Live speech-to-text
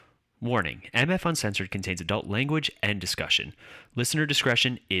Warning, MF Uncensored contains adult language and discussion. Listener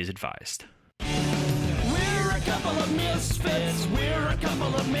discretion is advised. We're a couple of misfits. We're a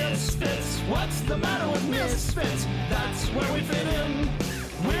couple of misfits. What's the matter with misfits? That's where we fit in.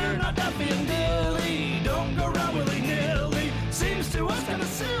 We're not Duffy and Dilly. Don't go around willy-nilly. Seems to us kind of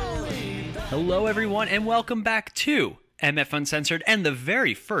silly. Hello, everyone, and welcome back to MF Uncensored and the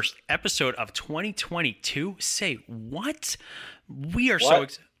very first episode of 2022. Say what? We are so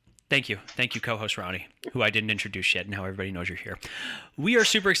excited. Thank you, co-host Ronnie, who I didn't introduce yet. Now everybody knows you're here. We are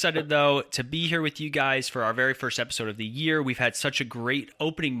super excited, though, to be here with you guys for our very first episode of the year. We've had such a great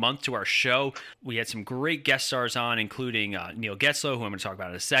opening month to our show. We had some great guest stars on, including Neil Getzlow, who I'm going to talk about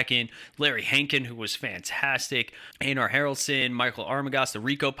in a second, Larry Hankin, who was fantastic, Einar Haraldson, Michael Armagas, the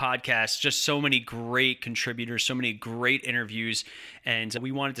Rico podcast, just so many great contributors, so many great interviews. And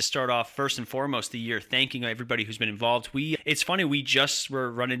we wanted to start off first and foremost the year thanking everybody who's been involved. It's funny, we just were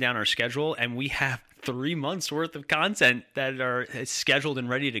running down our schedule and we have 3 months worth of content that are scheduled and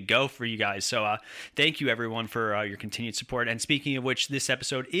ready to go for you guys. So thank you everyone for your continued support. And speaking of which, this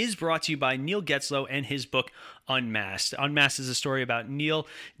episode is brought to you by Neil Getzlow and his book Unmasked. Unmasked is a story about Neil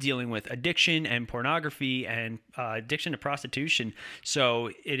dealing with addiction and pornography and addiction to prostitution.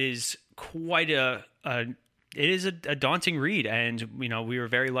 So it is quite it is a daunting read, and we were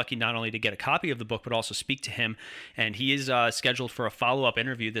very lucky not only to get a copy of the book, but also speak to him. And he is scheduled for a follow-up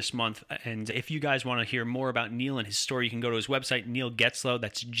interview this month. And if you guys want to hear more about Neil and his story, you can go to his website, Neil Getzlow.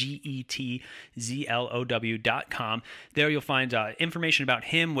 That's GETZLOW.com. There you'll find information about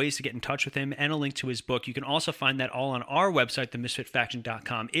him, ways to get in touch with him, and a link to his book. You can also find that all on our website,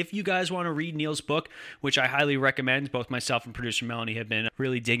 themisfitfaction.com. If you guys want to read Neil's book, which I highly recommend, both myself and producer Melanie have been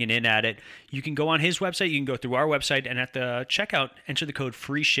really digging in at it, you can go on his website. You can go through our website, and at the checkout, enter the code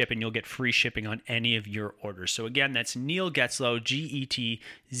FREESHIP, and you'll get free shipping on any of your orders. So again, that's Neil Getzlow,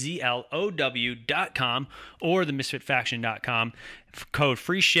 GETZLOW.com, or themisfitfaction.com, code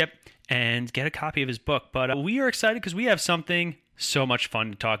FREESHIP, and get a copy of his book. But we are excited because we have something so much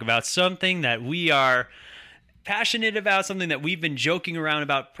fun to talk about, something that we are passionate about, something that we've been joking around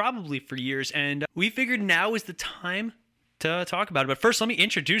about probably for years, and we figured now is the time to talk about it. But first, let me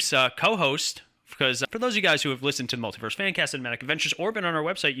introduce co-host, because for those of you guys who have listened to the Multiverse Fancast and Cinematic Adventures or been on our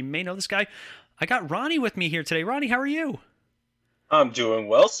website, you may know this guy. I got Ronnie with me here today. Ronnie, how are you? I'm doing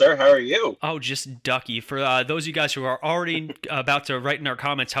well, sir. How are you? Oh, just ducky. For those of you guys who are already about to write in our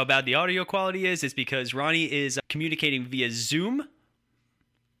comments how bad the audio quality is, it's because Ronnie is communicating via Zoom.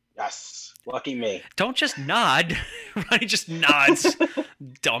 Yes. Lucky me. Don't just nod. Ronnie just nods.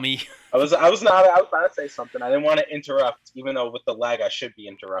 Dummy. I was about to say something. I didn't want to interrupt, even though with the lag I should be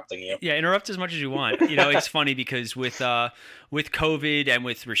interrupting you. Yeah, interrupt as much as you want. It's funny because with COVID and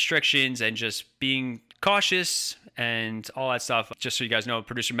with restrictions and just being cautious and all that stuff, just so you guys know,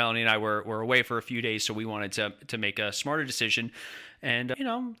 producer Melanie and I were away for a few days, so we wanted to make a smarter decision. And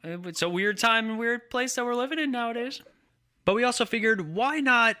it's a weird time and weird place that we're living in nowadays. But we also figured, why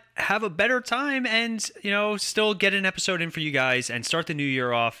not have a better time and, still get an episode in for you guys and start the new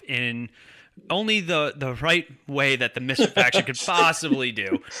year off in only the right way that the Misfit Faction could possibly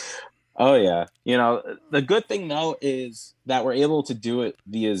do. Oh, yeah. The good thing, though, is that we're able to do it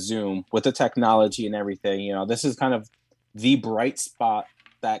via Zoom with the technology and everything. This is kind of the bright spot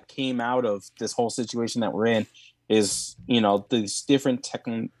that came out of this whole situation that we're in is, these different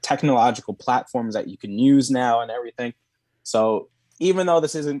technological platforms that you can use now and everything. So even though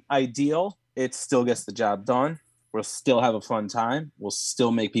this isn't ideal, it still gets the job done. We'll still have a fun time. We'll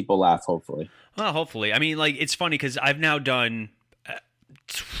still make people laugh, hopefully. Well, hopefully. I mean, it's funny because I've now done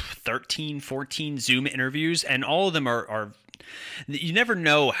 13, 14 Zoom interviews, and all of them are you never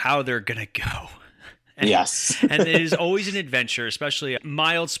know how they're going to go. And, yes. And it is always an adventure, especially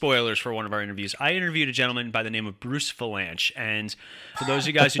mild spoilers for one of our interviews. I interviewed a gentleman by the name of Bruce Valanche. And for those of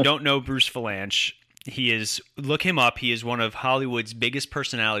you guys who don't know Bruce Valanche, look him up. He is one of Hollywood's biggest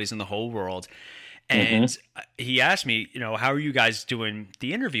personalities in the whole world. And he asked me, how are you guys doing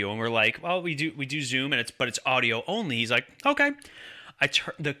the interview? And we're like, well, we do Zoom, but it's audio only. He's like, okay.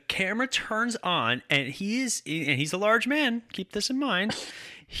 The camera turns on, and he's a large man. Keep this in mind.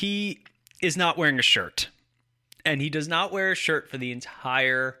 He is not wearing a shirt, and he does not wear a shirt for the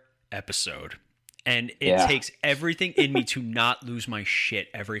entire episode. And it takes everything in me to not lose my shit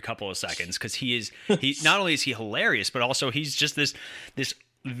every couple of seconds, because he not only is he hilarious, but also he's just this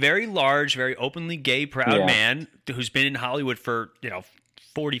very large, very openly gay, proud man who's been in Hollywood for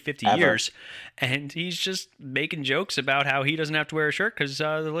 40, 50 years, and he's just making jokes about how he doesn't have to wear a shirt because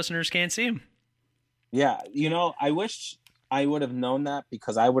the listeners can't see him. Yeah, I wish I would have known that,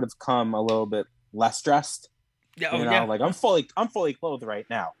 because I would have come a little bit less dressed. Yeah, Like I'm fully clothed right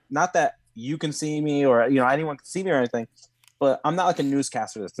now. Not that you can see me or anyone can see me or anything, but I'm not like a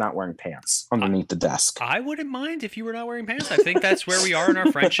newscaster that's not wearing pants underneath the desk. I wouldn't mind if you were not wearing pants. I think that's where we are in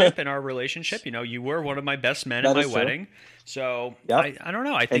our friendship and our relationship. You were one of my best men at my wedding. So yep. I don't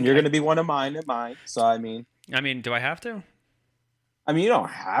know. I think and you're going to be one of mine and mine. So I mean, do I have to? I mean, you don't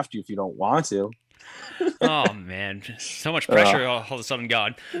have to if you don't want to. Oh man, so much pressure all of a sudden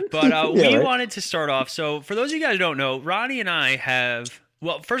gone. But we wanted to start off. So for those of you guys who don't know, Ronnie and I have.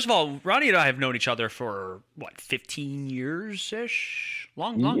 Well, first of all, Ronnie and I have known each other for 15 years ish,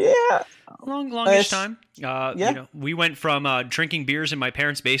 longish time. We went from drinking beers in my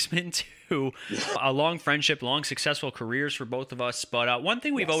parents' basement to a long friendship, long successful careers for both of us. But one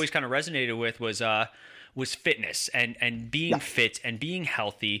thing we've always kind of resonated with was fitness and being fit and being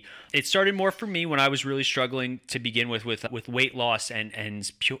healthy. It started more for me when I was really struggling to begin with weight loss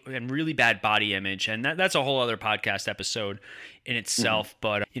and really bad body image. And that's a whole other podcast episode in itself.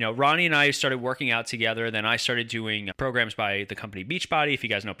 But, Ronnie and I started working out together. Then I started doing programs by the company Beachbody. If you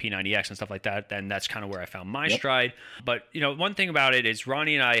guys know P90X and stuff like that, then that's kind of where I found my stride. But, one thing about it is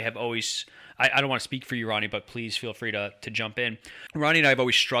Ronnie and I have always... I don't want to speak for you, Ronnie, but please feel free to jump in. Ronnie and I have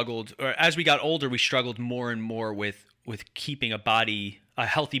always struggled, or as we got older, we struggled more and more with keeping a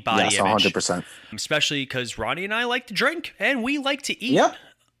healthy body image. Yes, 100%. Especially because Ronnie and I like to drink and we like to eat. Yep.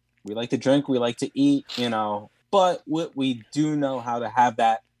 We like to drink, we like to eat, but we do know how to have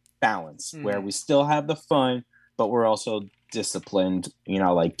that balance where we still have the fun, but we're also disciplined.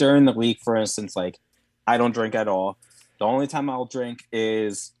 Like during the week, for instance, like I don't drink at all. The only time I'll drink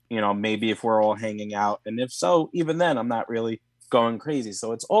is maybe if we're all hanging out. And if so, even then, I'm not really going crazy.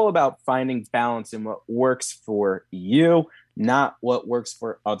 So it's all about finding balance in what works for you, not what works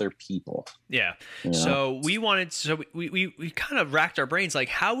for other people. Yeah. So we kind of racked our brains, like,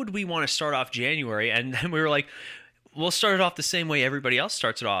 how would we want to start off January? And then we were like, we'll start it off the same way everybody else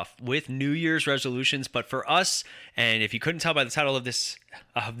starts it off, with New Year's resolutions. But for us, and if you couldn't tell by the title of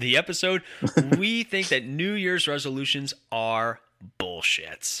the episode, we think that New Year's resolutions are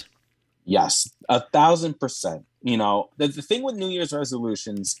bullshits. Yes, 1,000%. The thing with New Year's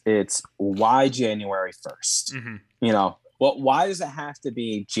resolutions, it's why January 1st? Why does it have to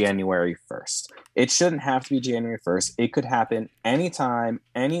be January 1st? It shouldn't have to be January 1st. It could happen anytime,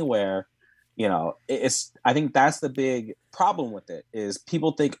 anywhere. I think that's the big problem with it, is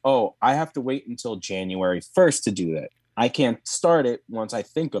people think, oh, I have to wait until January 1st to do that. I can't start it once I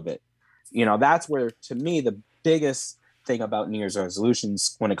think of it. That's where, to me, the biggest thing about New Year's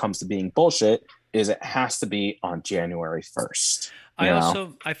resolutions when it comes to being bullshit is it has to be on January 1st.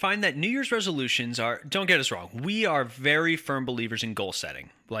 I find that New Year's resolutions are, don't get us wrong, we are very firm believers in goal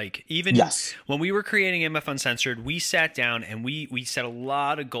setting. Like, even when we were creating MF Uncensored, we sat down and we set a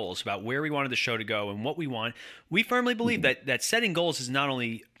lot of goals about where we wanted the show to go and what we want. We firmly believe that setting goals is not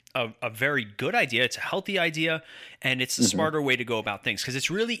only a very good idea, it's a healthy idea, and it's a smarter way to go about things. Because it's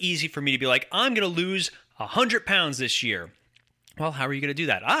really easy for me to be like, I'm going to lose 100 pounds this year. Well, how are you going to do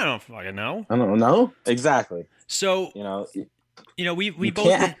that? I don't fucking know. I don't know. Exactly. So, we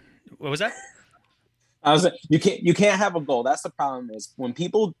both... What was that? I was you can't have a goal. That's the problem, is when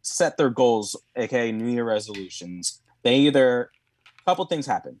people set their goals, aka New Year resolutions, a couple things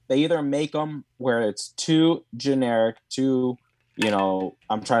happen. They either make them where it's too generic, too,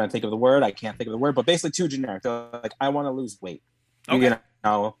 I'm trying to think of the word. I can't think of the word, but basically too generic. They're like, I want to lose weight. Okay.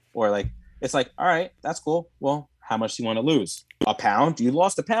 Or like, it's like, all right, that's cool. Well, how much do you want to lose? A pound? You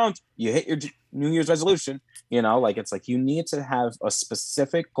lost a pound. You hit your New Year's resolution. It's like you need to have a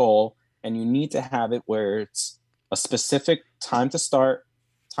specific goal, and you need to have it where it's a specific time to start,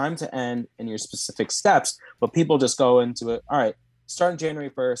 time to end, and your specific steps. But people just go into it. All right, starting January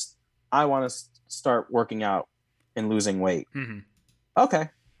 1st, I want to start working out and losing weight. Okay,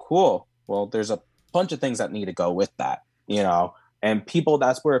 cool. Well, there's a bunch of things that need to go with that, and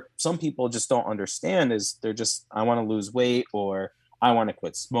that's where some people just don't understand, is they're just, I want to lose weight, or I want to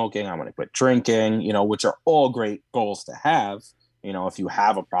quit smoking, I want to quit drinking, which are all great goals to have, if you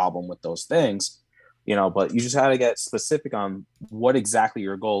have a problem with those things, but you just have to get specific on what exactly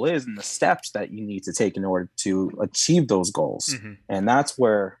your goal is and the steps that you need to take in order to achieve those goals. And that's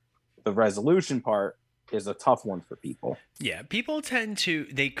where the resolution part is a tough one for people. Yeah, people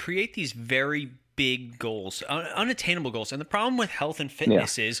they create these very big goals, unattainable goals. And the problem with health and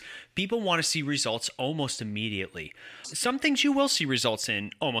fitness is people want to see results almost immediately. Some things you will see results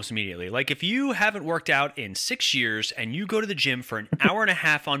in almost immediately. Like if you haven't worked out in 6 years and you go to the gym for an hour and a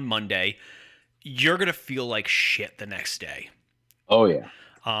half on Monday, you're going to feel like shit the next day. Oh, yeah.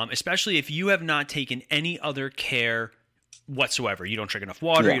 Especially if you have not taken any other care whatsoever. You don't drink enough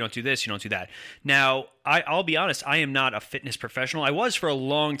water. Yeah. You don't do this. You don't do that. Now, I'll be honest. I am not a fitness professional. I was for a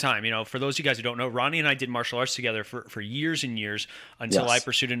long time. For those of you guys who don't know, Ronnie and I did martial arts together for years and years until I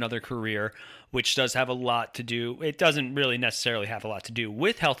pursued another career, which does have a lot to do. It doesn't really necessarily have a lot to do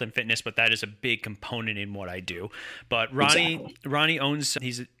with health and fitness, but that is a big component in what I do. But Ronnie owns.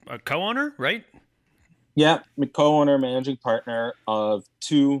 He's a co-owner, right? Yeah, co-owner, managing partner of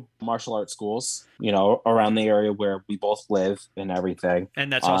 2 martial arts schools, around the area where we both live and everything.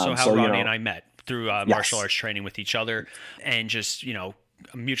 And that's also how Ronnie and I met, through martial arts training with each other, and just,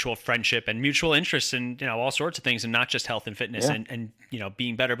 mutual friendship and mutual interests in, all sorts of things, and not just health and fitness and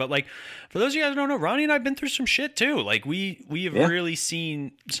being better. But like, for those of you guys who don't know, Ronnie and I have been through some shit too. Like we have really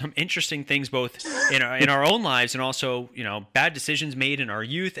seen some interesting things, both in our own lives, and also, bad decisions made in our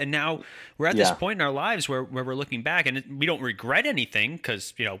youth. And now we're at this point in our lives where we're looking back, and we don't regret anything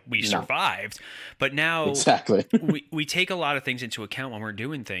because, we survived. But now we take a lot of things into account when we're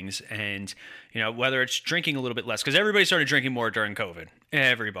doing things. And, whether it's drinking a little bit less, because everybody started drinking more during COVID.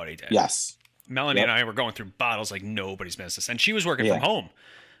 Everybody did. Yes. Melanie and I were going through bottles like nobody's business, and she was working from home,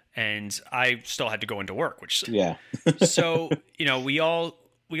 and I still had to go into work, which so we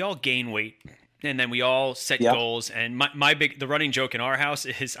all gain weight, and then we all set goals. And the running joke in our house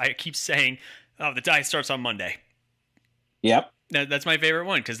is I keep saying, "Oh, the diet starts on Monday." Yep. That's my favorite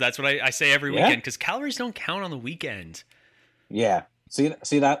one, because that's what I say every weekend, because calories don't count on the weekend. Yeah. See that's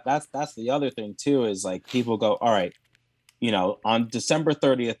the other thing too, is like people go, all right, on December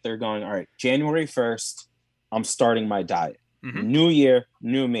 30th, they're going, all right, January 1st, I'm starting my diet. Mm-hmm. New year,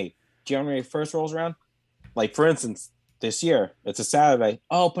 new me. January 1st rolls around. Like, for instance, this year, it's a Saturday.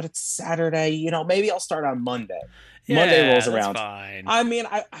 Oh, but it's Saturday. Maybe I'll start on Monday. Monday rolls around. Fine. I mean,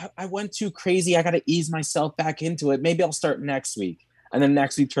 I went too crazy. I got to ease myself back into it. Maybe I'll start next week. And then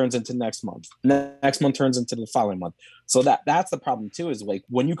next week turns into next month. Next month turns into the following month. So that's the problem too, is like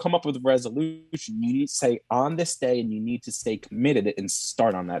when you come up with a resolution, you need to say on this day, and you need to stay committed and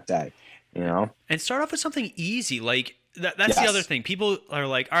start on that day, And start off with something easy. Like that's the other thing. People are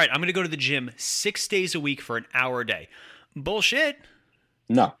like, all right, I'm going to go to the gym 6 days a week for an hour a day. Bullshit.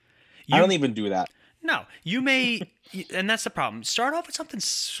 No, I don't even do that. No, you may, and that's the problem. Start off with something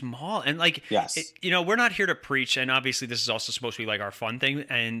small, and like, we're not here to preach, and obviously this is also supposed to be like our fun thing.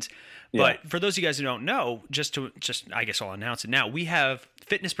 But for those of you guys who don't know, I guess I'll announce it now. We have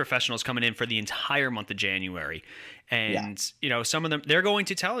fitness professionals coming in for the entire month of January, and some of them, they're going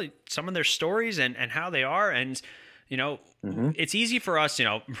to tell some of their stories and how they are, and it's easy for us,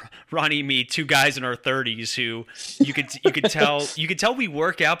 Ronnie and me, 2 guys in our 30s who you could tell we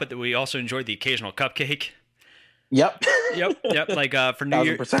work out, but that we also enjoy the occasional cupcake. Yep. Like for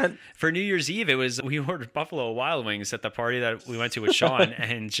New Year's Eve, we ordered Buffalo Wild Wings at the party that we went to with Sean,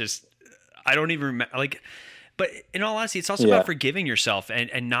 and just I don't even remember. Like, but in all honesty, it's also about forgiving yourself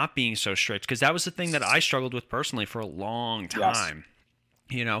and not being so strict, because that was the thing that I struggled with personally for a long time.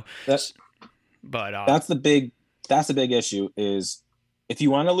 That's the big issue, is if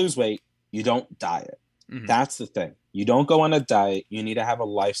you want to lose weight, you don't diet. Mm-hmm. That's the thing. You don't go on a diet. You need to have a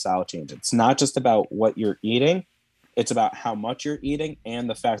lifestyle change. It's not just about what you're eating. It's about how much you're eating, and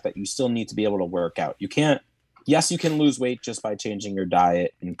the fact that you still need to be able to work out. You can lose weight just by changing your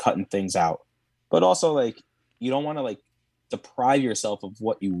diet and cutting things out. But also, like, you don't want to, like, deprive yourself of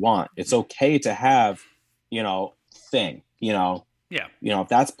what you want. It's okay to have, thing, Yeah. If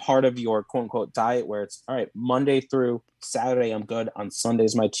that's part of your quote unquote diet, where it's all right, Monday through Saturday, I'm good. On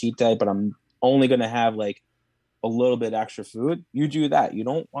Sunday's my cheat day, but I'm only going to have like a little bit extra food. You do that. You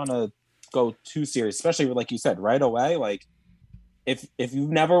don't want to go too serious, especially like you said, right away. Like if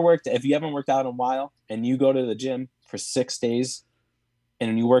you haven't worked out in a while, and you go to the gym for 6 days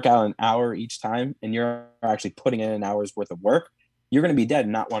and you work out an hour each time, and you're actually putting in an hour's worth of work, you're going to be dead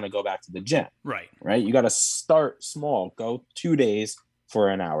and not want to go back to the gym. Right. You got to start small, go 2 days for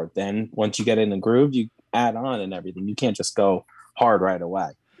an hour. Then once you get in the groove, you add on and everything. You can't just go hard right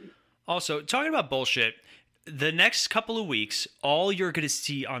away. Also, talking about bullshit, the next couple of weeks, all you're going to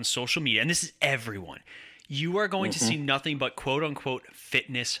see on social media, and this is everyone, you are going to see nothing but quote unquote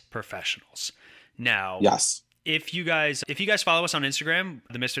fitness professionals. Now, if you guys follow us on Instagram,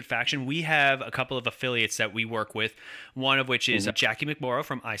 the Misfit Faction, we have a couple of affiliates that we work with. One of which is Jackie McMorrow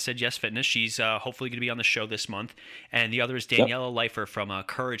from I Said Yes Fitness. She's hopefully going to be on the show this month. And the other is Daniela Leifer from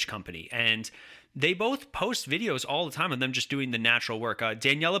Courage Company. And they both post videos all the time of them just doing the natural work.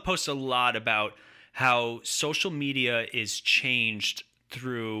 Daniela posts a lot about how social media is changed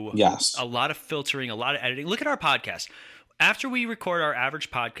through a lot of filtering, a lot of editing. Look at our podcast. After we record our average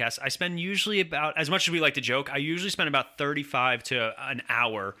podcast, I spend usually about, as much as we like to joke, I usually spend about 35 to an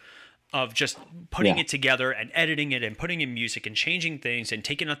hour of just putting it together and editing it and putting in music and changing things and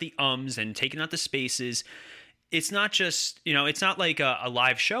taking out the ums and taking out the spaces. It's not just, it's not like a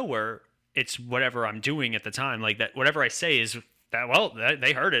live show where it's whatever I'm doing at the time. Like that, whatever I say is that, well,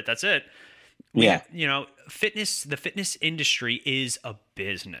 they heard it. That's it. The fitness industry is a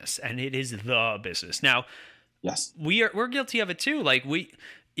business, and it is the business. Now, yes, we're guilty of it too. Like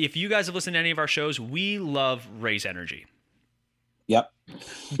if you guys have listened to any of our shows, we love Raise Energy. Yep.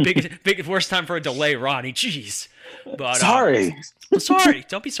 big worst time for a delay, Ronnie. Jeez. But sorry. Sorry.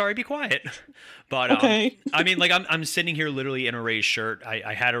 Don't be sorry. Be quiet. But okay. I mean, like I'm sitting here literally in a Raise shirt.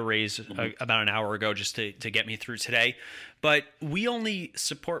 I had a Raise about an hour ago just to get me through today. But we only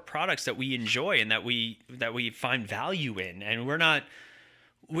support products that we enjoy and that we find value in, and we're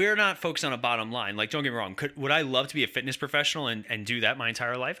not focused on a bottom line. Like, don't get me wrong. Would I love to be a fitness professional and do that my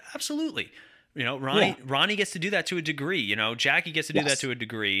entire life? Absolutely. Ronnie gets to do that to a degree. Jackie gets to do that to a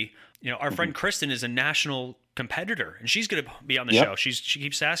degree. Our friend Kristen is a national competitor, and she's going to be on the show. She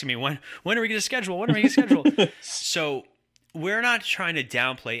keeps asking me, when are we going to schedule? When are we going to schedule? So we're not trying to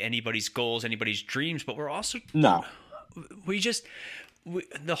downplay anybody's goals, anybody's dreams, but we're also the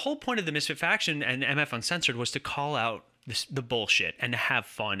whole point of the Misfit Faction and MF Uncensored was to call out the bullshit and to have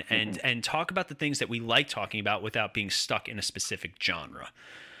fun and talk about the things that we like talking about without being stuck in a specific genre.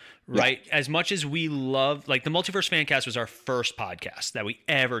 Right? Yeah. As much as we love, like the Multiverse Fancast was our first podcast that we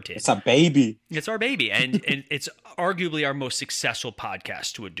ever did. It's a baby. It's our baby. And it's arguably our most successful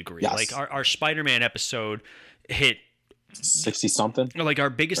podcast to a degree. Yes. Like our Spider-Man episode hit 60 something. Like our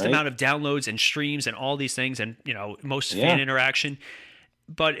biggest amount of downloads and streams and all these things and, most fan interaction.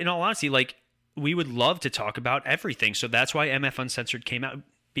 But in all honesty, like we would love to talk about everything. So that's why MF Uncensored came out,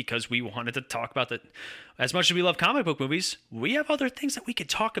 because we wanted to talk about that. As much as we love comic book movies, we have other things that we could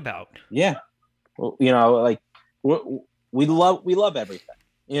talk about. Yeah. Well, like we love everything,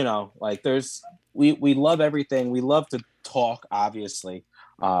 like we love everything. We love to talk, obviously.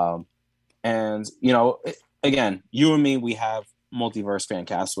 And again, you and me, we have Multiverse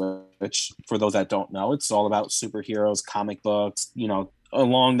Fancast, which for those that don't know, it's all about superheroes, comic books,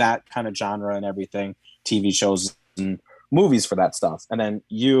 along that kind of genre and everything, TV shows and movies for that stuff. And then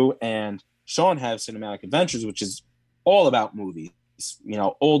you and Sean have Cinematic Adventures, which is all about movies,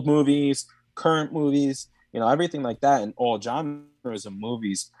 old movies, current movies, everything like that, and all genres of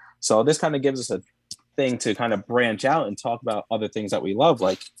movies. So this kind of gives us a thing to kind of branch out and talk about other things that we love.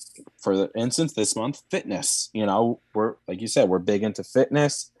 Like, for instance, this month, fitness. We're, like you said, we're big into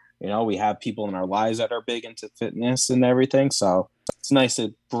fitness. We have people in our lives that are big into fitness and everything. So it's nice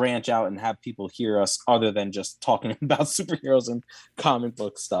to branch out and have people hear us other than just talking about superheroes and comic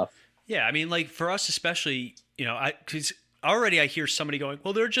book stuff. Yeah, I mean, like for us especially, because already I hear somebody going,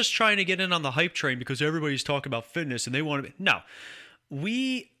 well, they're just trying to get in on the hype train because everybody's talking about fitness and they want to be. No,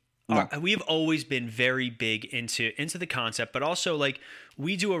 we've always been very big into the concept, but also like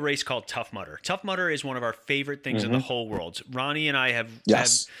we do a race called Tough Mudder. Tough Mudder is one of our favorite things in the whole world. Ronnie and I have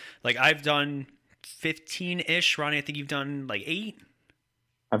I've done 15-ish. Ronnie, I think you've done like 8.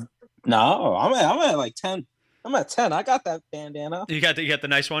 No, I'm at like 10. I'm at 10. I got that bandana. You got the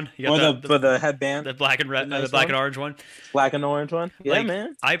nice one. You got the headband, the black and red, the black and orange one. Black and orange one. Yeah, like,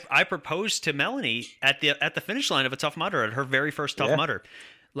 man. I proposed to Melanie at the finish line of a Tough Mudder, at her very first Tough Mudder.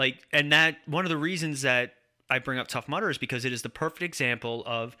 Like, and that one of the reasons that I bring up Tough Mudder is because it is the perfect example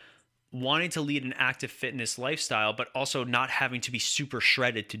of wanting to lead an active fitness lifestyle, but also not having to be super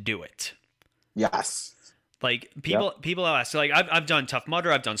shredded to do it. Yes. Like people ask, like I've done Tough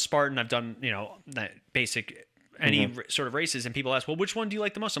Mudder, I've done Spartan, I've done that basic any sort of races, and people ask, well, which one do you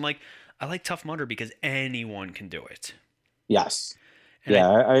like the most? I'm like, I like Tough Mudder because anyone can do it. Yes. And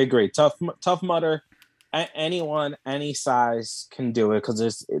I agree. Tough Mudder. Anyone, any size can do it,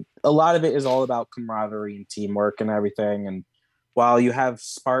 because a lot of it is all about camaraderie and teamwork and everything. And while you have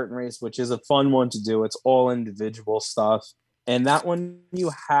Spartan Race, which is a fun one to do, it's all individual stuff. And that one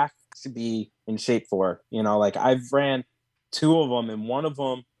you have to be in shape for. Like I've ran 2 of them, and one of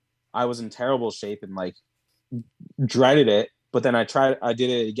them I was in terrible shape and like dreaded it. But then I did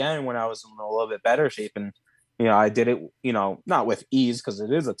it again when I was in a little bit better shape, and I did it, not with ease because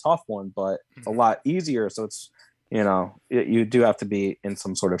it is a tough one, but a lot easier. So it's, you do have to be in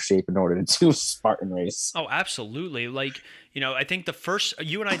some sort of shape in order to do a Spartan race. Oh, absolutely. Like, I think the first,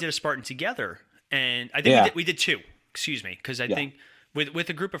 you and I did a Spartan together, and I think we did 2, because I think with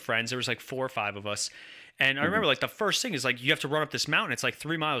a group of friends, there was like 4 or 5 of us. And I remember like the first thing is like, you have to run up this mountain. It's like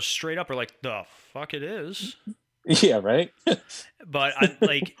 3 miles straight up, or like the fuck it is. Yeah, right. But I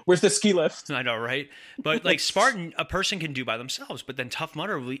like Where's the ski lift? I know, right? But like Spartan, a person can do by themselves. But then Tough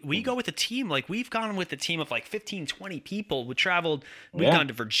Mudder, we go with a team. Like we've gone with a team of like 15, 20 people. We traveled. We've Yeah. gone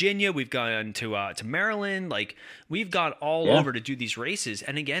to Virginia. We've gone to Maryland. Like we've gone all Yeah. over to do these races.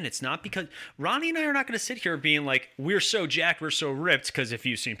 And again, it's not because Ronnie and I are not going to sit here being like we're so jacked, we're so ripped. Because if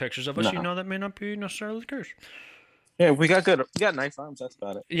you've seen pictures of us, No. you know that may not be necessarily the case. Yeah, we got nice arms. That's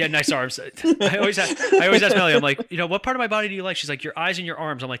about it. Yeah, nice arms. I always ask Melly, I'm like, what part of my body do you like? She's like, your eyes and your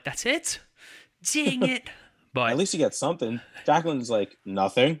arms. I'm like, that's it? Dang it. But At least you get something. Jacqueline's like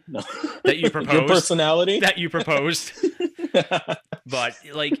nothing. No. that you proposed. Your personality. That you proposed. But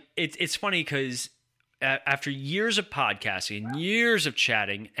like, it's funny because after years of podcasting and years of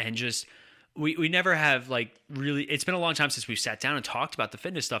chatting and just, we never have like really, it's been a long time since we've sat down and talked about the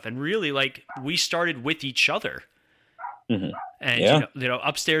fitness stuff. And really like we started with each other. Mm-hmm. And Yeah. you know,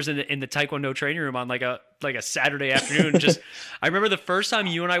 upstairs in the Taekwondo training room on like a Saturday afternoon, just I remember the first time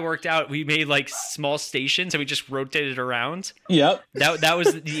you and I worked out, we made like small stations and we just rotated around. Yep. That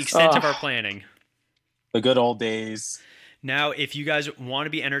was the extent of our planning. The good old days. Now, if you guys want to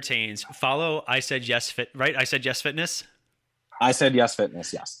be entertained, follow I Said Yes Fit, right? I Said Yes Fitness. I said yes,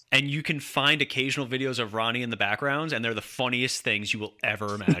 fitness. Yes. And you can find occasional videos of Ronnie in the background, and they're the funniest things you will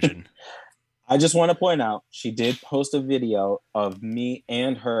ever imagine. I just want to point out she did post a video of me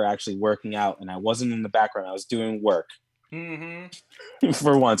and her actually working out, and I wasn't in the background. I was doing work. Mm-hmm.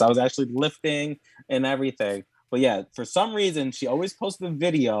 For once, I was actually lifting and everything. But yeah, for some reason, she always posted a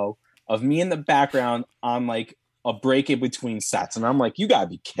video of me in the background on like a break in between sets, and I'm like, you gotta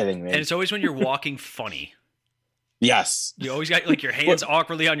be kidding me. And it's always when you're walking funny. Yes. You always got like your hands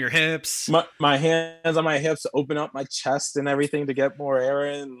awkwardly on your hips. My hands on my hips, open up my chest and everything to get more air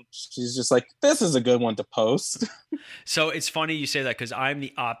in. She's just like, this is a good one to post. So it's funny you say that because I'm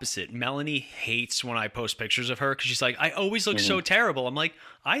the opposite. Melanie hates when I post pictures of her because she's like, I always look so terrible. I'm like,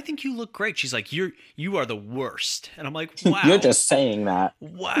 I think you look great. She's like, you are the worst. And I'm like, wow. You're just saying that.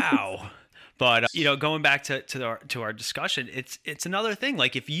 Wow. But you know, going back to our discussion, it's another thing.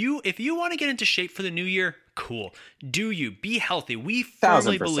 Like if you want to get into shape for the new year, cool. Do you be healthy? We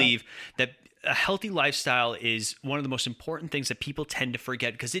firmly 1000%. believe that a healthy lifestyle is one of the most important things that people tend to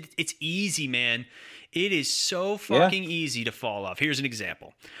forget because it's easy, man. It is so fucking easy to fall off. Here's an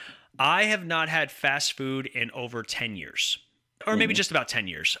example. I have not had fast food in over 10 years. Or maybe just about 10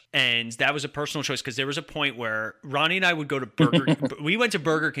 years. And that was a personal choice because there was a point where Ronnie and I would go to we went to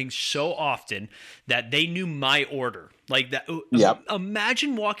Burger King so often that they knew my order. Like that. Yep.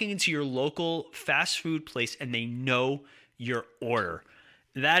 Imagine walking into your local fast food place and they know your order.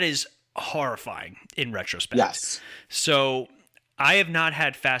 That is horrifying in retrospect. Yes. So I have not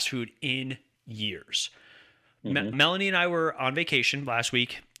had fast food in years. Melanie and I were on vacation last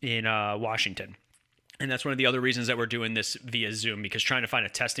week in Washington. And that's one of the other reasons that we're doing this via Zoom, because trying to find a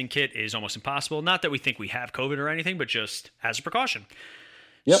testing kit is almost impossible. Not that we think we have COVID or anything, but just as a precaution.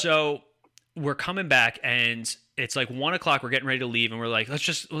 Yep. So we're coming back and it's like 1 o'clock. We're getting ready to leave. And we're like, let's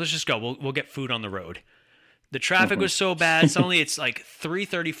just go. We'll get food on the road. The traffic was so bad. Suddenly it's like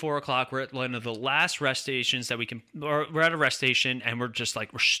 3:30, 4 o'clock. We're at one of the last rest stations that we can, or we're at a rest station and we're just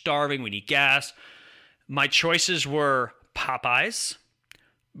like, we're starving. We need gas. My choices were Popeyes,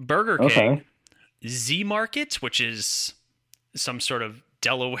 Burger King, Z Market, which is some sort of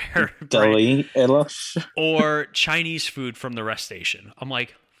Delaware brand, or Chinese food from the rest station. I'm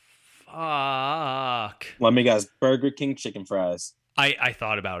like, fuck. Let me guess, Burger King chicken fries. I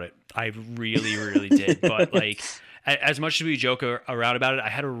thought about it. I really, really did. But like, as much as we joke around about it, I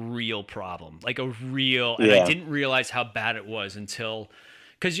had a real problem. Like a real, and I didn't realize how bad it was until,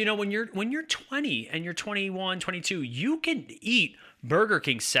 because you know, when you're 20 and you're 21, 22, you can eat Burger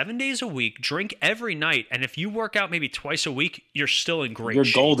King 7 days a week, drink every night, and if you work out maybe twice a week, you're still in great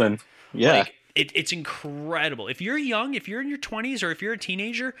shape. You're golden. Yeah. Like, it's incredible. If you're young, if you're in your 20s, or if you're a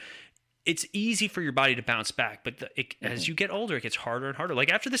teenager, it's easy for your body to bounce back. But as you get older, it gets harder and harder.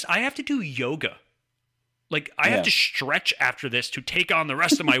 Like after this, I have to do yoga. Like I have to stretch after this to take on the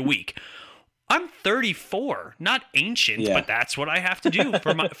rest of my week. I'm 34, not ancient, but that's what I have to do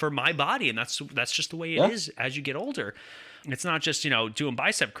for my body, and that's just the way it is as you get older. It's not just, doing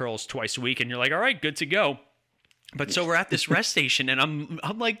bicep curls twice a week and you're like, all right, good to go. But so we're at this rest station and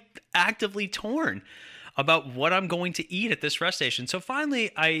I'm like actively torn about what I'm going to eat at this rest station. So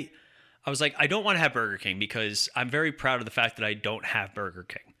finally I was like, I don't want to have Burger King because I'm very proud of the fact that I don't have Burger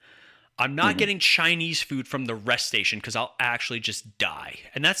King. I'm not getting Chinese food from the rest station because I'll actually just die.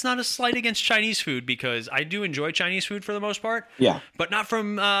 And that's not a slight against Chinese food because I do enjoy Chinese food for the most part. Yeah. But not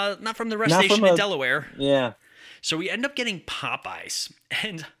from the rest station in Delaware. Yeah. So we end up getting Popeyes,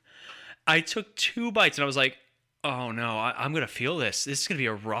 and I took 2 bites, and I was like, oh no, I'm gonna feel this. This is gonna be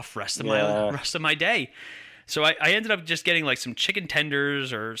a rough Yeah. rest of my day. So I ended up just getting like some chicken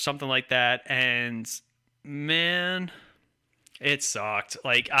tenders or something like that, and man, it sucked.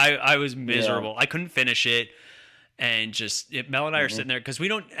 Like I was Yeah. miserable. I couldn't finish it, and Mel and I are Hmm. sitting there because we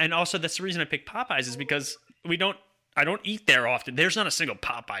don't. And also that's the reason I picked Popeyes is because we don't. I don't eat there often. There's not a single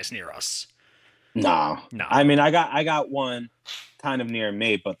Popeyes near us. No. No. I mean, I got one kind of near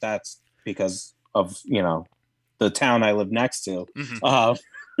me, but that's because of, the town I live next to, Hmm. uh,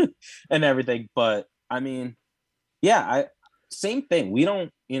 and everything. But I mean, yeah, I same thing. We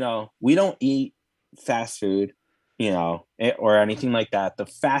don't eat fast food, or anything like that. The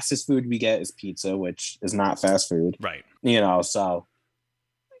fastest food we get is pizza, which is not fast food. Right. So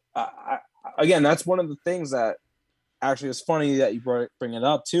again, that's one of the things that actually is funny that you bring it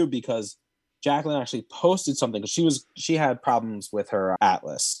up too, because Jacqueline actually posted something because she had problems with her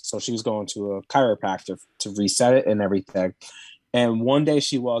atlas, so she was going to a chiropractor to reset it and everything. And one day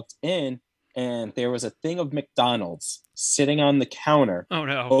she walked in and there was a thing of McDonald's sitting on the counter, Oh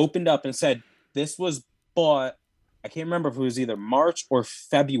no. opened up and said, "This was bought." I can't remember if it was either March or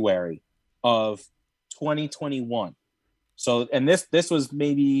February of 2021. So, and this was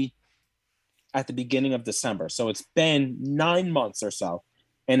maybe at the beginning of December. So it's been 9 months or so,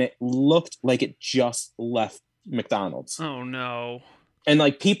 and it looked like it just left McDonald's. Oh no. And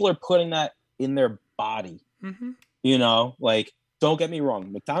like people are putting that in their body, Hmm. like don't get me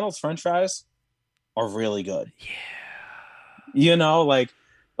wrong, McDonald's French fries are really good. Yeah. Like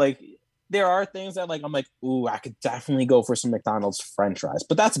there are things that like I'm like, ooh, I could definitely go for some McDonald's French fries,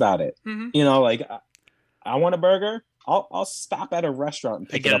 but that's about it. Hmm. Like I want a burger. I'll stop at a restaurant and And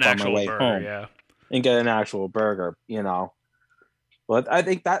pick it get an up on my actual way burger. home Yeah. and get an actual burger. But I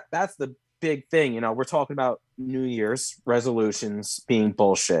think that's the big thing. We're talking about New Year's resolutions being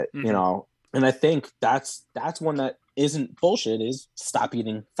bullshit. Hmm. And I think that's one that isn't bullshit is stop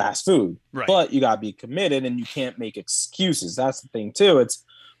eating fast food. Right. But you gotta be committed and you can't make excuses. That's the thing too. It's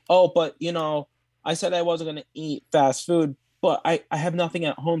but I said I wasn't gonna eat fast food, but I have nothing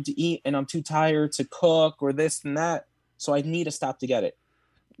at home to eat and I'm too tired to cook or this and that. So I need to stop to get it.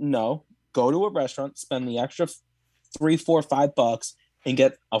 No, go to a restaurant, spend the extra 3, 4, 5 bucks, and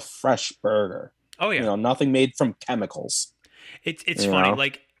get a fresh burger. Oh yeah. Nothing made from chemicals. It's funny,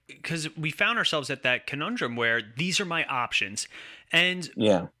 like because we found ourselves at that conundrum where these are my options, and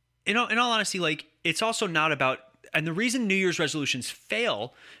Yeah. in all honesty, like it's also not about. And the reason New Year's resolutions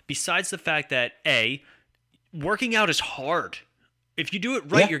fail, besides the fact that working out is hard. If you do it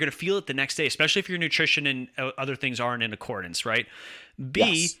right, Yeah. you're going to feel it the next day, especially if your nutrition and other things aren't in accordance, right? B,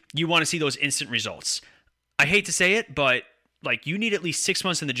 Yes. you want to see those instant results. I hate to say it, but like you need at least 6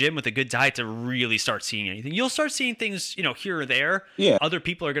 months in the gym with a good diet to really start seeing anything. You'll start seeing things, here or there. Yeah. Other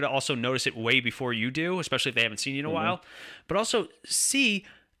people are going to also notice it way before you do, especially if they haven't seen you in a while. But also, C,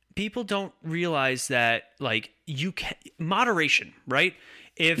 people don't realize that like you can moderation, right?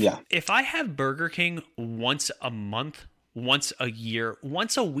 If I have Burger King once a month, once a year,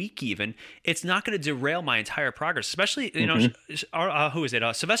 once a week, even, it's not going to derail my entire progress. Especially, who is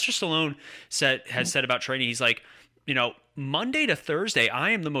it? Sylvester Stallone has said about training. He's like, Monday to Thursday,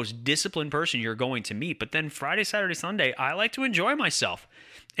 I am the most disciplined person you're going to meet. But then Friday, Saturday, Sunday, I like to enjoy myself.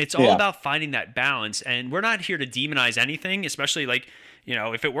 It's all about finding that balance. And we're not here to demonize anything, especially like,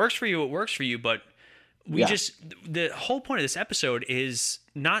 if it works for you, it works for you. But the whole point of this episode is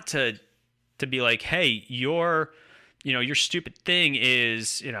not to be like, hey, your stupid thing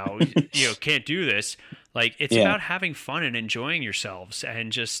is, can't do this. Like, it's about having fun and enjoying yourselves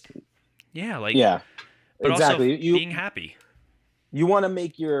and just, but Exactly. also being happy. You want to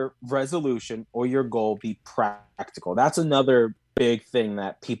make your resolution or your goal be practical. That's another big thing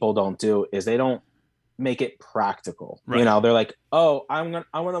that people don't do is they don't make it practical. Right. They're like, oh, I want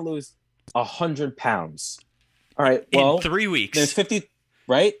to lose 100 pounds. All right. Well, in 3 weeks. There's 50,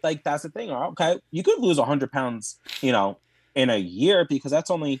 right? Like that's the thing. Okay. You could lose 100 pounds, in a year because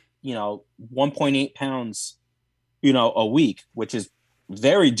that's only, 1.8 pounds, a week, which is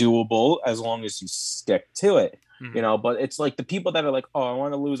very doable as long as you stick to it. Mm-hmm. But it's like the people that are like, oh, I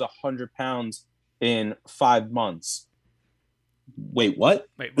want to lose 100 pounds in 5 months. Wait, what?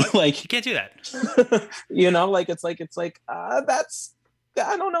 Like, you can't do that. It's like that's,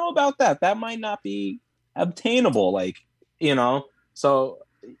 I don't know about that. That might not be obtainable. So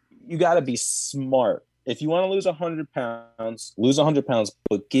you got to be smart. If you want to lose 100 pounds, lose 100 pounds,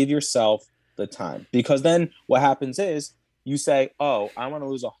 but give yourself the time, because then what happens is you say, oh, I want to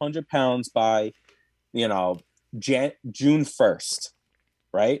lose 100 pounds by, June 1st,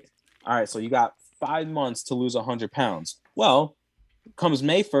 right? All right. So you got 5 months to lose 100 pounds. Well, comes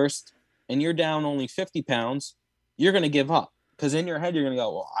May 1st and you're down only 50 pounds. you're going to give up. Because in your head, you're going to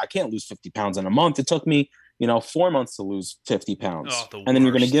go, well, I can't lose 50 pounds in a month. It took me, 4 months to lose 50 pounds. Oh, and then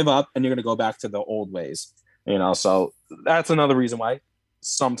you're going to give up and you're going to go back to the old ways. So that's another reason why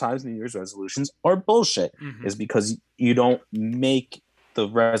sometimes New Year's resolutions are bullshit, is because you don't make the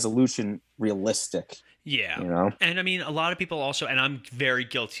resolution realistic. Yeah. And I mean, a lot of people also, and I'm very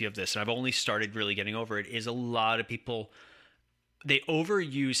guilty of this, and I've only started really getting over it, is a lot of people, they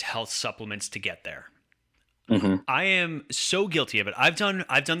overuse health supplements to get there. I am so guilty of it. I've done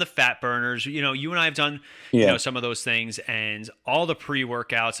the fat burners. You and I have done some of those things, and all the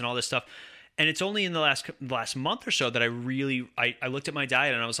pre-workouts and all this stuff. And it's only in the last month or so that I looked at my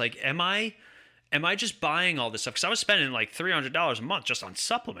diet and I was like, am I just buying all this stuff? Because I was spending like $300 a month just on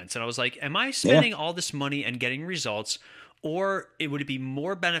supplements, and I was like, am I spending all this money and getting results, or would it be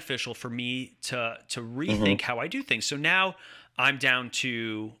more beneficial for me to rethink how I do things? So now I'm down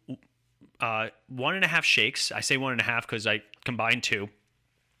to 1.5 shakes. I say 1.5 because I combine 2.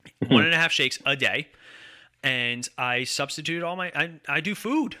 1.5 shakes a day, and I substitute all I do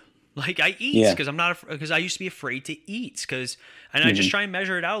food. Like I eat because I used to be afraid to eat I just try and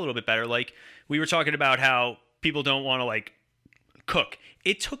measure it out a little bit better. Like we were talking about how people don't want to like cook.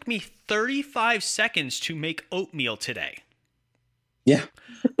 It took me 35 seconds to make oatmeal today. Yeah.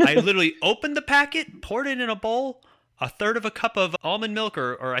 I literally opened the packet, poured it in a bowl, a third of a cup of almond milk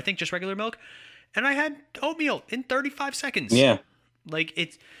or I think just regular milk, and I had oatmeal in 35 seconds. Yeah. Like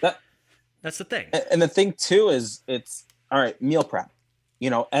that's the thing. And the thing too is it's all right, meal prep.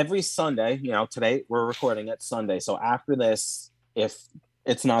 Every Sunday, today we're recording it Sunday. So after this, if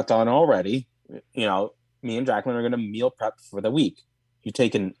it's not done already, me and Jacqueline are going to meal prep for the week. You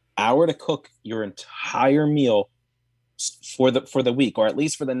take an hour to cook your entire meal for the week, or at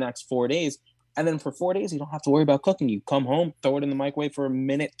least for the next 4 days. And then for 4 days, you don't have to worry about cooking. You come home, throw it in the microwave for a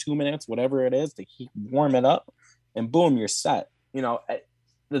minute, 2 minutes, whatever it is, to warm it up, and boom, you're set.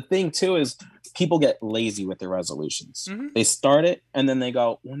 The thing too is people get lazy with their resolutions. They start it and then they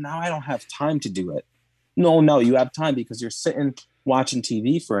go, well, now I don't have time to do it. No, you have time because you're sitting watching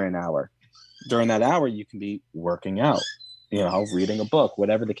TV for an hour. During that hour, you can be working out, reading a book,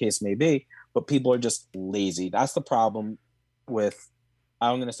 whatever the case may be. But people are just lazy. That's the problem with,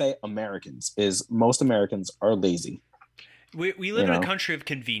 I'm going to say, Americans, is most Americans are lazy. We live in a country of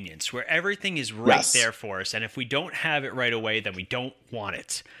convenience where everything is right there for us. And if we don't have it right away, then we don't want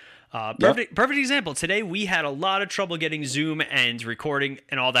it. Perfect example. Today, we had a lot of trouble getting Zoom and recording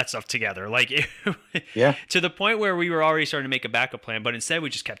and all that stuff together. To the point where we were already starting to make a backup plan. But instead, we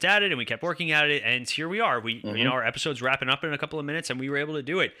just kept at it and we kept working at it. And here we are. Our episode's wrapping up in a couple of minutes and we were able to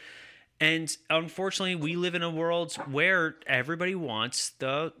do it. And unfortunately, we live in a world where everybody wants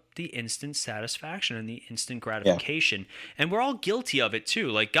the instant satisfaction and the instant gratification. And we're all guilty of it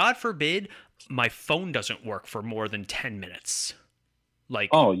too. Like, God forbid, my phone doesn't work for more than 10 minutes. Like,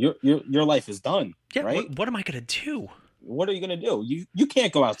 oh, your life is done. Yeah. Right? What am I going to do? What are you going to do? You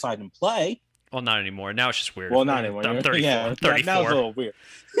can't go outside and play. Well, not anymore. Now it's just weird. Well, not anymore. I'm 34. Yeah, 34. Now it's a little weird.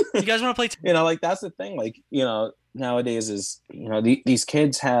 You guys want to play? That's the thing. Like, nowadays is, these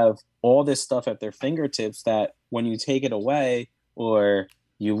kids have all this stuff at their fingertips that when you take it away or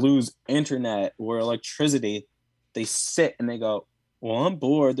you lose internet or electricity, they sit and they go, well, I'm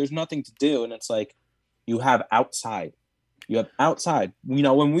bored. There's nothing to do. And it's like, you have outside.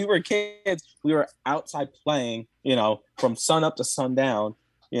 When we were kids, we were outside playing, from sun up to sundown.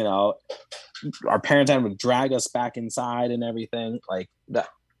 Our parents had to drag us back inside and everything. Like that.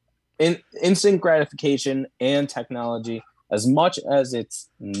 Instant gratification and technology, as much as it's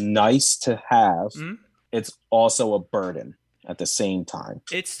nice to have, it's also a burden at the same time.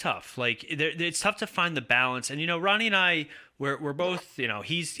 It's tough. Like it's tough to find the balance. And Ronnie and I, we're both,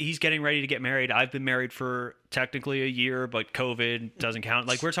 he's getting ready to get married. I've been married for technically a year, but COVID doesn't count.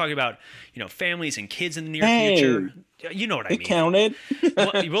 Like we're talking about, families and kids in the near future. You know what I mean? It counted.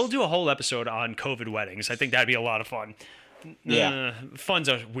 We'll do a whole episode on COVID weddings. I think that'd be a lot of fun. Yeah. Fun's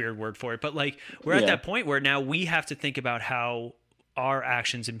a weird word for it, but like we're at that point where now we have to think about how our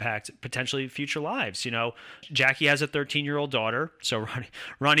actions impact potentially future lives. Jackie has a 13-year-old daughter, so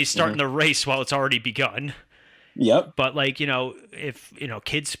Ronnie's starting the race while it's already begun. Yep. But like, if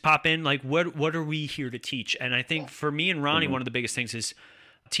kids pop in, like what are we here to teach? And I think for me and Ronnie, one of the biggest things is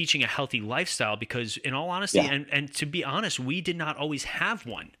teaching a healthy lifestyle, because in all honesty, and to be honest, we did not always have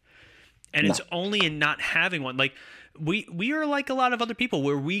one. And it's only in not having one, like we are like a lot of other people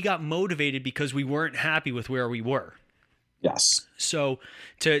where we got motivated because we weren't happy with where we were. Yes. So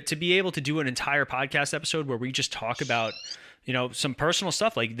to be able to do an entire podcast episode where we just talk about, some personal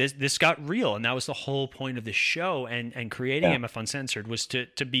stuff, like this got real. And that was the whole point of the show and creating MF Uncensored, was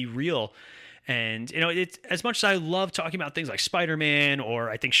to be real. And, it's as much as I love talking about things like Spider-Man, or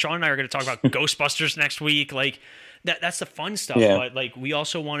I think Sean and I are going to talk about Ghostbusters next week. Like that's the fun stuff. Yeah. But like, we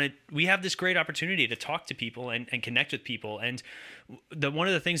also we have this great opportunity to talk to people and connect with people. And one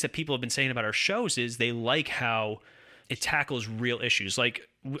of the things that people have been saying about our shows is they like how it tackles real issues. Like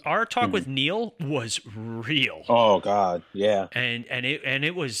our talk with Neil was real. Oh God, yeah. And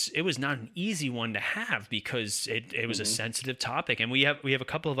it was not an easy one to have, because it was a sensitive topic. And we have a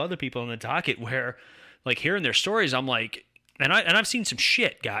couple of other people on the docket where, like, hearing their stories, I'm like, and I've seen some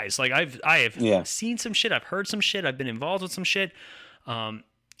shit, guys. Like I have seen some shit. I've heard some shit. I've been involved with some shit.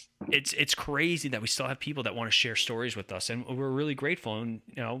 It's crazy that we still have people that want to share stories with us, and we're really grateful. And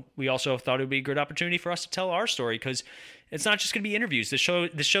we also thought it would be a good opportunity for us to tell our story, because it's not just going to be interviews. This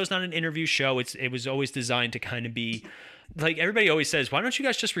show's not an interview show. It was always designed to kind of be like, everybody always says, why don't you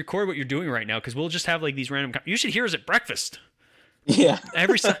guys just record what you're doing right now? Because we'll just have like these random. You should hear us at breakfast. Yeah.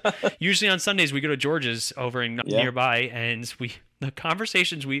 Usually on Sundays we go to George's over in nearby, and the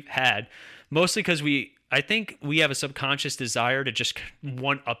conversations we've had, mostly because I think we have a subconscious desire to just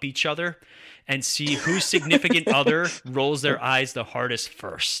one up each other and see whose significant other rolls their eyes the hardest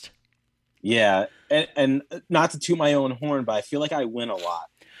first. Yeah, and not to toot my own horn, but I feel like I win a lot.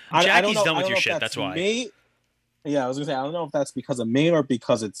 Jackie's done with your shit. That's why. Yeah, I was gonna say, I don't know if that's because of me or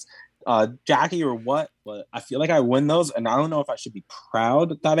because it's Jackie or what, but I feel like I win those, and I don't know if I should be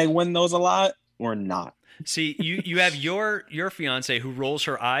proud that I win those a lot or not. See, you have your fiance who rolls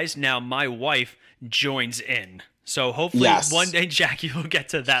her eyes. Now my wife joins in. So hopefully one day Jackie will get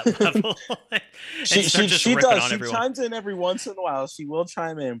to that level and she start just does. She everyone. chimes in every once in a while. She will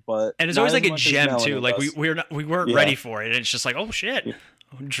chime in, but and it's always like a gem too. Like we weren't ready for it, and it's just like, oh shit,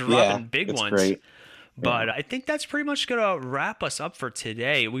 dropping big ones. Great. But I think that's pretty much going to wrap us up for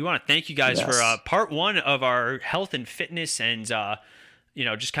today. We want to thank you guys for part one of our health and fitness and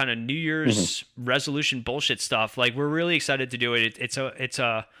just kind of New Year's resolution bullshit stuff. Like, we're really excited to do it. It's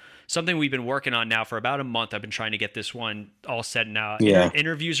something we've been working on now for about a month. I've been trying to get this one all set now.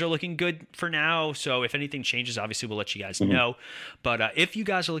 Interviews are looking good for now. So if anything changes, obviously we'll let you guys know. But if you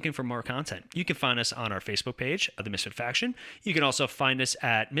guys are looking for more content, you can find us on our Facebook page of the Misfit Faction. You can also find us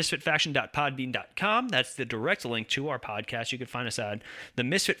at misfitfaction.podbean.com. That's the direct link to our podcast. You can find us at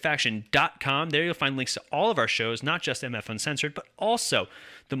themisfitfaction.com. There you'll find links to all of our shows, not just MF Uncensored, but also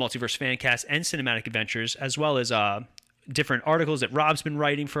the Multiverse Fancast and Cinematic Adventures, as well as different articles that Rob's been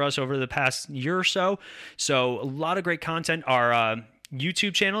writing for us over the past year or so. So a lot of great content. Our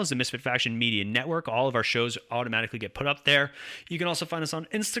YouTube channel is the Misfit Faction Media Network. All of our shows automatically get put up there. You can also find us on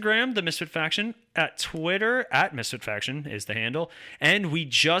Instagram, the Misfit Faction, at Twitter, at Misfit Faction is the handle. And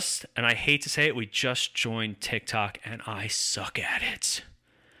and I hate to say it, we just joined TikTok, and I suck at it.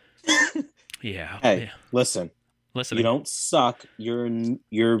 Yeah. Hey, listen. You don't suck. You're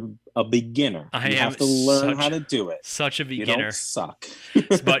a beginner. You have to learn how to do it. Such a beginner. You don't suck.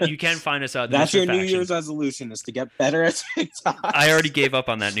 But you can find us out. That's your New Year's resolution, is to get better at TikTok. I already gave up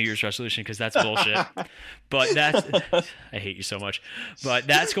on that New Year's resolution because that's bullshit. But I hate you so much. But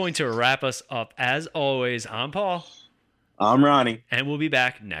that's going to wrap us up. As always, I'm Paul. I'm Ronnie. And we'll be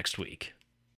back next week.